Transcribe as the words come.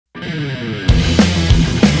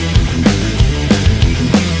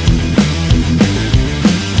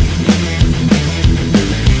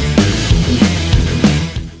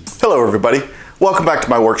everybody. Welcome back to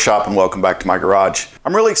my workshop and welcome back to my garage.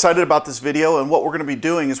 I'm really excited about this video, and what we're going to be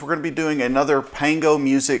doing is we're going to be doing another Pango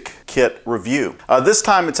music kit review. This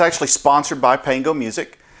time it's actually sponsored by Pango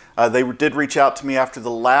Music. They did reach out to me after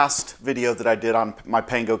the last video that I did on my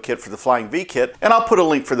Pango kit for the Flying V kit, and I'll put a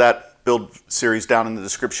link for that build series down in the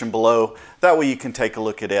description below. That way you can take a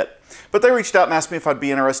look at it. But they reached out and asked me if I'd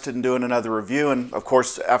be interested in doing another review, and of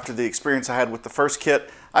course after the experience I had with the first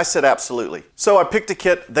kit, I said absolutely. So I picked a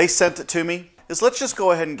kit, they sent it to me. Let's just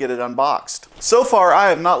go ahead and get it unboxed. So far I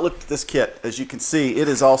have not looked at this kit. As you can see, it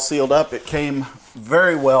is all sealed up. It came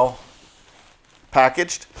very well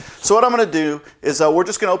packaged. So what I'm going to do is we're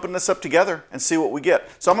just going to open this up together and see what we get.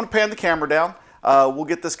 So I'm going to pan the camera down. We'll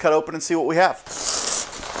get this cut open and see what we have.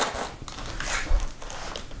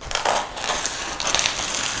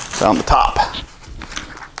 Down the top.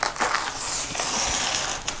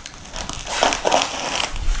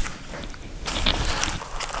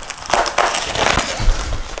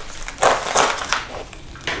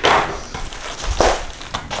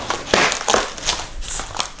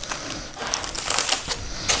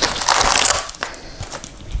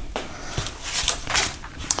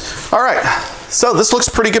 All right, so this looks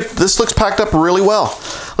pretty good. This looks packed up really well.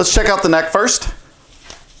 Let's check out the neck first.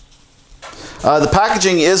 The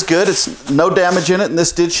packaging is good. It's no damage in it, and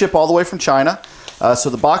this did ship all the way from China. So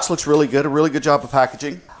the box looks really good, a really good job of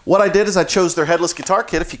packaging. What I did is I chose their Headless guitar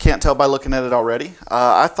kit, if you can't tell by looking at it already.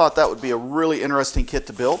 I thought that would be a really interesting kit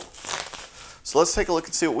to build. So let's take a look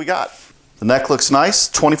and see what we got. The neck looks nice,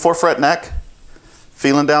 24 fret neck.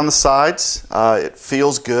 Feeling down the sides, it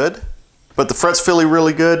feels good, but the frets feel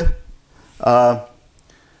really good. The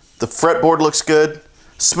fretboard looks good.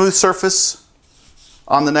 Smooth surface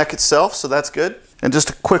on the neck itself, so that's good. And just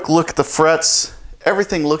a quick look at the frets.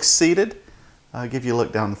 Everything looks seated. I'll give you a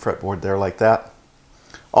look down the fretboard there like that.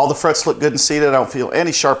 All the frets look good and seated. I don't feel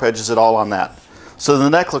any sharp edges at all on that. So the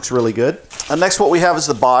neck looks really good. Next, what we have is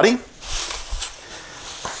the body.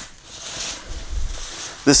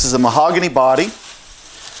 This is a mahogany body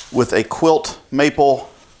with a quilt maple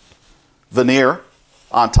veneer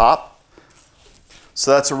on top.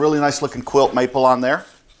 So that's a really nice looking quilt maple on there.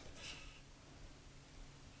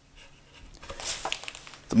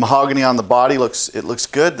 The mahogany on the body looks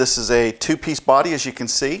good. This is a two-piece body, as you can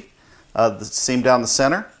see. The seam down the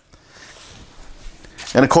center.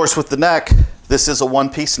 And of course with the neck, this is a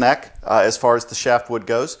one-piece neck as far as the shaft wood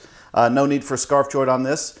goes. No need for a scarf joint on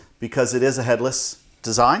this because it is a headless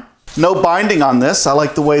design. No binding on this. I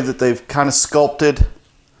like the way that they've kind of sculpted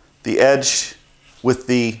the edge with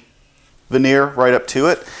the veneer right up to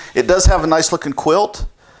it. It does have a nice looking quilt.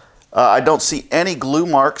 I don't see any glue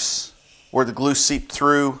marks where the glue seeped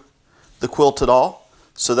through the quilt at all.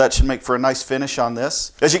 So that should make for a nice finish on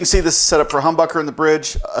this. As you can see, this is set up for a humbucker in the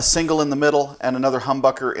bridge, a single in the middle, and another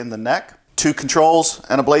humbucker in the neck. 2 controls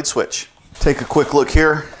and a blade switch. Take a quick look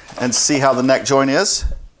here and see how the neck joint is.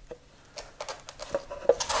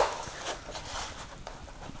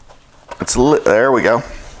 There we go.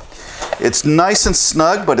 It's nice and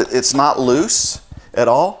snug, but it's not loose at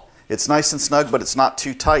all. It's nice and snug, but it's not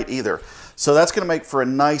too tight either. So that's going to make for a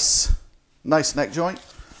nice neck joint.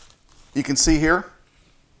 You can see here,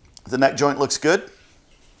 the neck joint looks good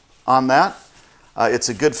on that. It's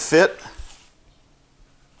a good fit.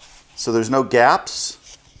 So there's no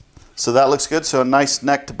gaps. So that looks good. So a nice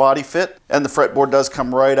neck to body fit. And the fretboard does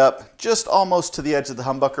come right up just almost to the edge of the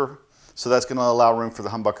humbucker. So that's going to allow room for the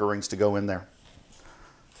humbucker rings to go in there.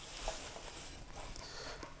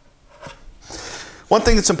 One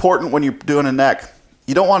thing that's important when you're doing a neck,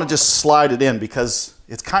 you don't want to just slide it in because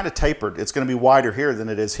it's kind of tapered. It's going to be wider here than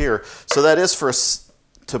it is here. So that is for us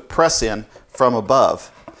to press in from above.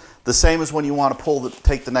 The same as when you want to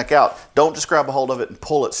take the neck out. Don't just grab a hold of it and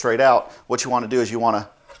pull it straight out. What you want to do is you want to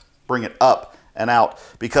bring it up and out,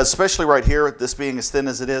 because especially right here, this being as thin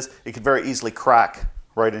as it is, it could very easily crack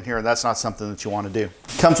right in here, and that's not something that you want to do.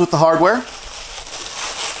 Comes with the hardware.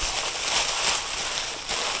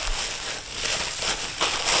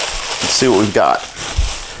 Let's see what we've got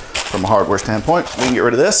from a hardware standpoint. We can get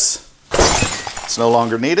rid of this. It's no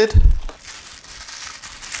longer needed.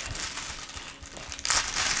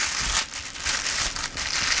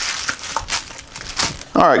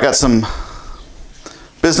 All right, got some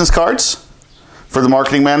business cards for the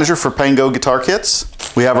marketing manager for Pango guitar kits.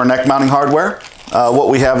 We have our neck mounting hardware. What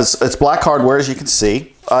we have is, it's black hardware, as you can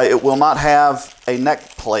see. It will not have a neck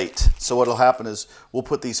plate. So what will happen is we'll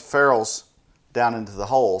put these ferrules down into the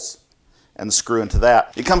holes and screw into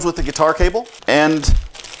that. It comes with the guitar cable and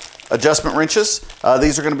adjustment wrenches.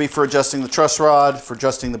 These are going to be for adjusting the truss rod, for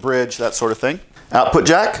adjusting the bridge, that sort of thing. Output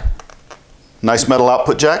jack. Nice metal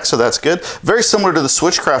output jack, so that's good. Very similar to the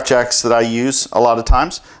Switchcraft jacks that I use a lot of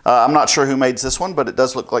times. I'm not sure who made this one, but it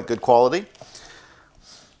does look like good quality.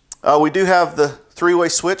 We do have the 3-way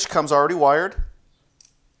switch, comes already wired.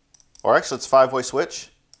 Or actually it's 5-way switch,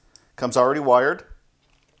 comes already wired.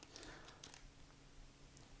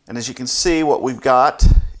 And as you can see, what we've got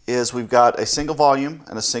is we've got a single volume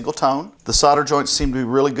and a single tone. The solder joints seem to be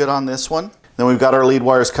really good on this one. Then we've got our lead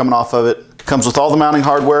wires coming off of it. Comes with all the mounting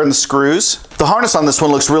hardware and the screws. The harness on this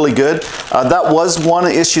one looks really good. That was one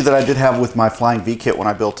issue that I did have with my Flying V kit when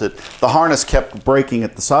I built it. The harness kept breaking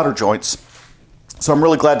at the solder joints. So I'm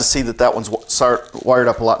really glad to see that that one's wired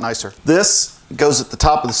up a lot nicer. This goes at the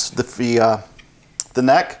top of the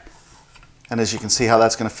neck. And as you can see how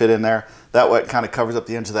that's going to fit in there. That way it kind of covers up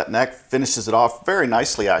the edge of that neck, finishes it off very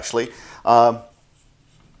nicely actually. And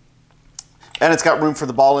it's got room for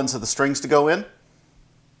the ball ends of the strings to go in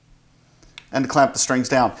and to clamp the strings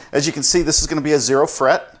down. As you can see, this is going to be a 0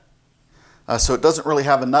 fret. So it doesn't really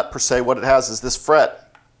have a nut per se. What it has is this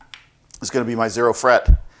fret is going to be my 0 fret,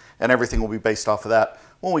 and everything will be based off of that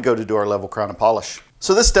when we go to do our level crown and polish.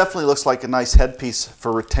 So this definitely looks like a nice headpiece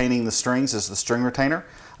for retaining the strings as the string retainer.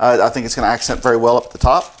 I think it's going to accent very well up at the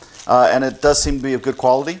top, and it does seem to be of good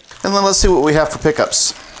quality. And then let's see what we have for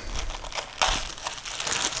pickups.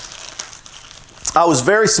 I was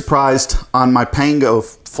very surprised on my Pango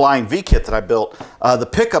Flying V kit that I built. The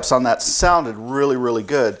pickups on that sounded really, really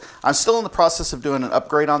good. I'm still in the process of doing an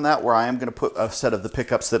upgrade on that where I am going to put a set of the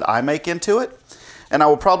pickups that I make into it. And I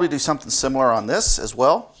will probably do something similar on this as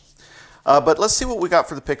well. But let's see what we got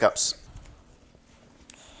for the pickups.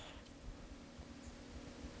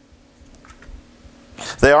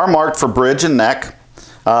 They are marked for bridge and neck.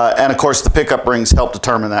 And of course the pickup rings help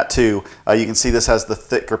determine that too. You can see this has the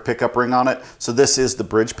thicker pickup ring on it. So this is the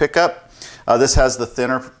bridge pickup. This has the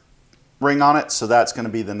thinner ring on it, so that's going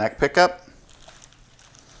to be the neck pickup.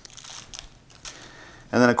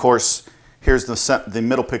 And then of course here's the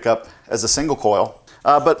middle pickup as a single coil.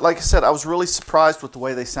 But like I said, I was really surprised with the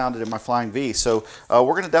way they sounded in my Flying V. So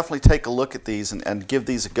we're going to definitely take a look at these and give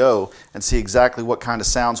these a go and see exactly what kind of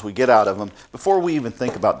sounds we get out of them before we even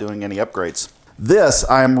think about doing any upgrades. This,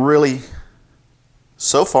 I am really,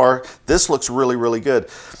 so far, this looks really, really good.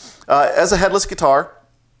 As a headless guitar,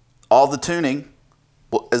 all the tuning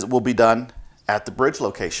will be done at the bridge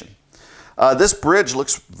location. This bridge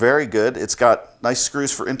looks very good. It's got nice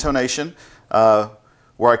screws for intonation,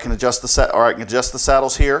 where I can adjust the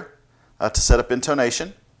saddles here to set up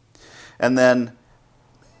intonation, and then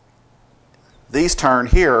these turn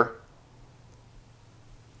here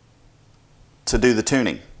to do the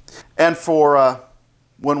tuning. And for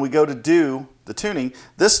when we go to do the tuning,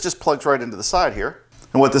 this just plugs right into the side here.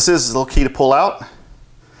 And what this is a little key to pull out.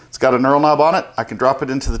 It's got a knurl knob on it. I can drop it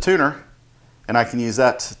into the tuner, and I can use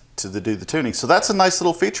that to do the tuning. So that's a nice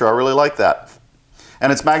little feature. I really like that.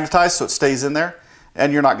 And it's magnetized, so it stays in there,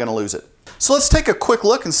 and you're not going to lose it. So let's take a quick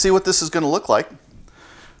look and see what this is going to look like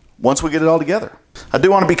once we get it all together. I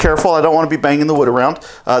do want to be careful. I don't want to be banging the wood around.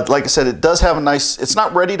 Like I said, it does have a nice, it's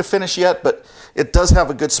not ready to finish yet, but it does have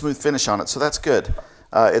a good smooth finish on it, so that's good.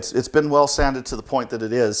 It's been well sanded to the point that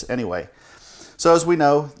it is anyway. So as we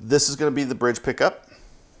know, this is going to be the bridge pickup.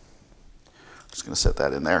 Just going to set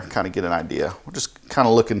that in there, kind of get an idea. We're just kind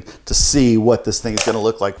of looking to see what this thing is going to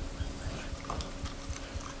look like.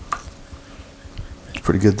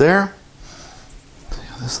 Pretty good there. See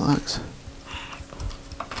how this looks.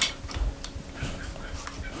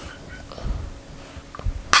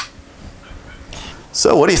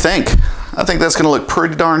 So what do you think? I think that's going to look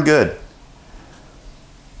pretty darn good.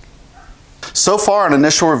 So far, an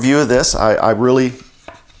initial review of this, I really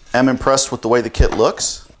am impressed with the way the kit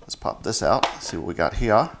looks. Let's pop this out, see what we got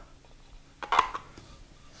here.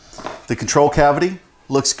 The control cavity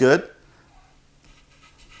looks good.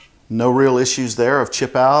 No real issues there of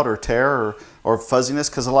chip out or tear or fuzziness,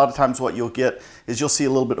 because a lot of times what you'll get is you'll see a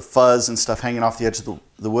little bit of fuzz and stuff hanging off the edge of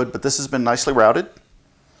the wood, but this has been nicely routed.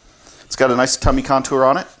 It's got a nice tummy contour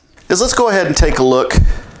on it. Let's go ahead and take a look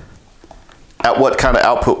at what kind of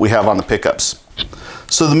output we have on the pickups.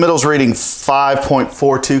 So the middle's reading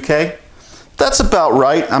 5.42K. That's about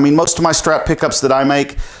right. I mean, most of my Strat pickups that I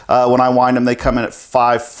make, when I wind them, they come in at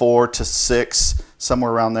 5.4 to 6,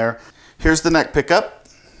 somewhere around there. Here's the neck pickup.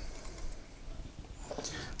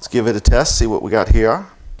 Let's give it a test, see what we got here.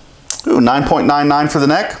 Ooh, 9.99 for the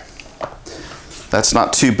neck. That's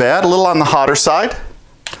not too bad. A little on the hotter side.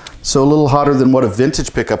 So a little hotter than what a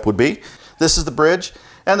vintage pickup would be. This is the bridge,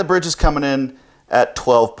 and the bridge is coming in at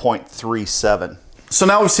 12.37. So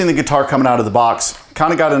now we've seen the guitar coming out of the box.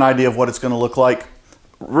 Kind of got an idea of what it's going to look like.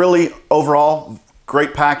 Really, overall,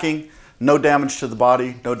 great packing. No damage to the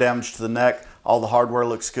body, no damage to the neck. All the hardware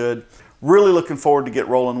looks good. Really looking forward to get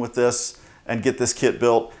rolling with this and get this kit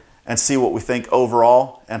built and see what we think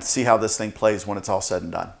overall and see how this thing plays when it's all said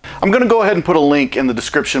and done. I'm going to go ahead and put a link in the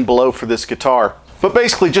description below for this guitar, but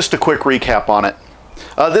basically just a quick recap on it.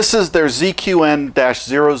 This is their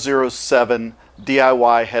ZQN-007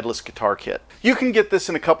 DIY headless guitar kit. You can get this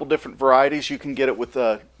in a couple different varieties. You can get it with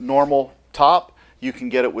a normal top. You can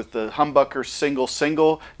get it with the humbucker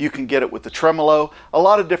single. You can get it with the tremolo. A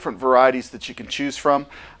lot of different varieties that you can choose from.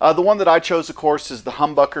 The one that I chose, of course, is the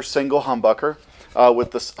humbucker single humbucker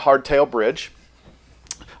with the hardtail bridge.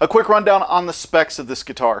 A quick rundown on the specs of this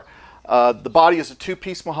guitar. The body is a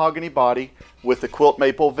two-piece mahogany body with a quilt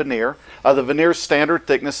maple veneer. The veneer is standard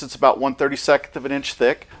thickness. It's about 1/32 of an inch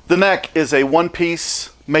thick. The neck is a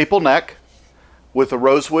one-piece maple neck with a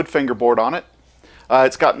rosewood fingerboard on it.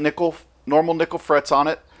 It's got normal nickel frets on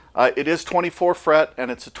it. It is 24 fret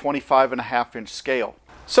and it's a 25.5 inch scale.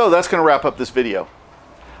 So that's going to wrap up this video.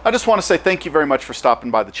 I just want to say thank you very much for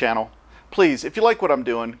stopping by the channel. Please, if you like what I'm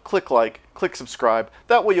doing, click like, click subscribe.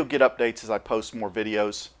 That way you'll get updates as I post more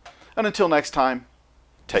videos. And until next time,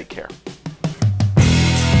 take care.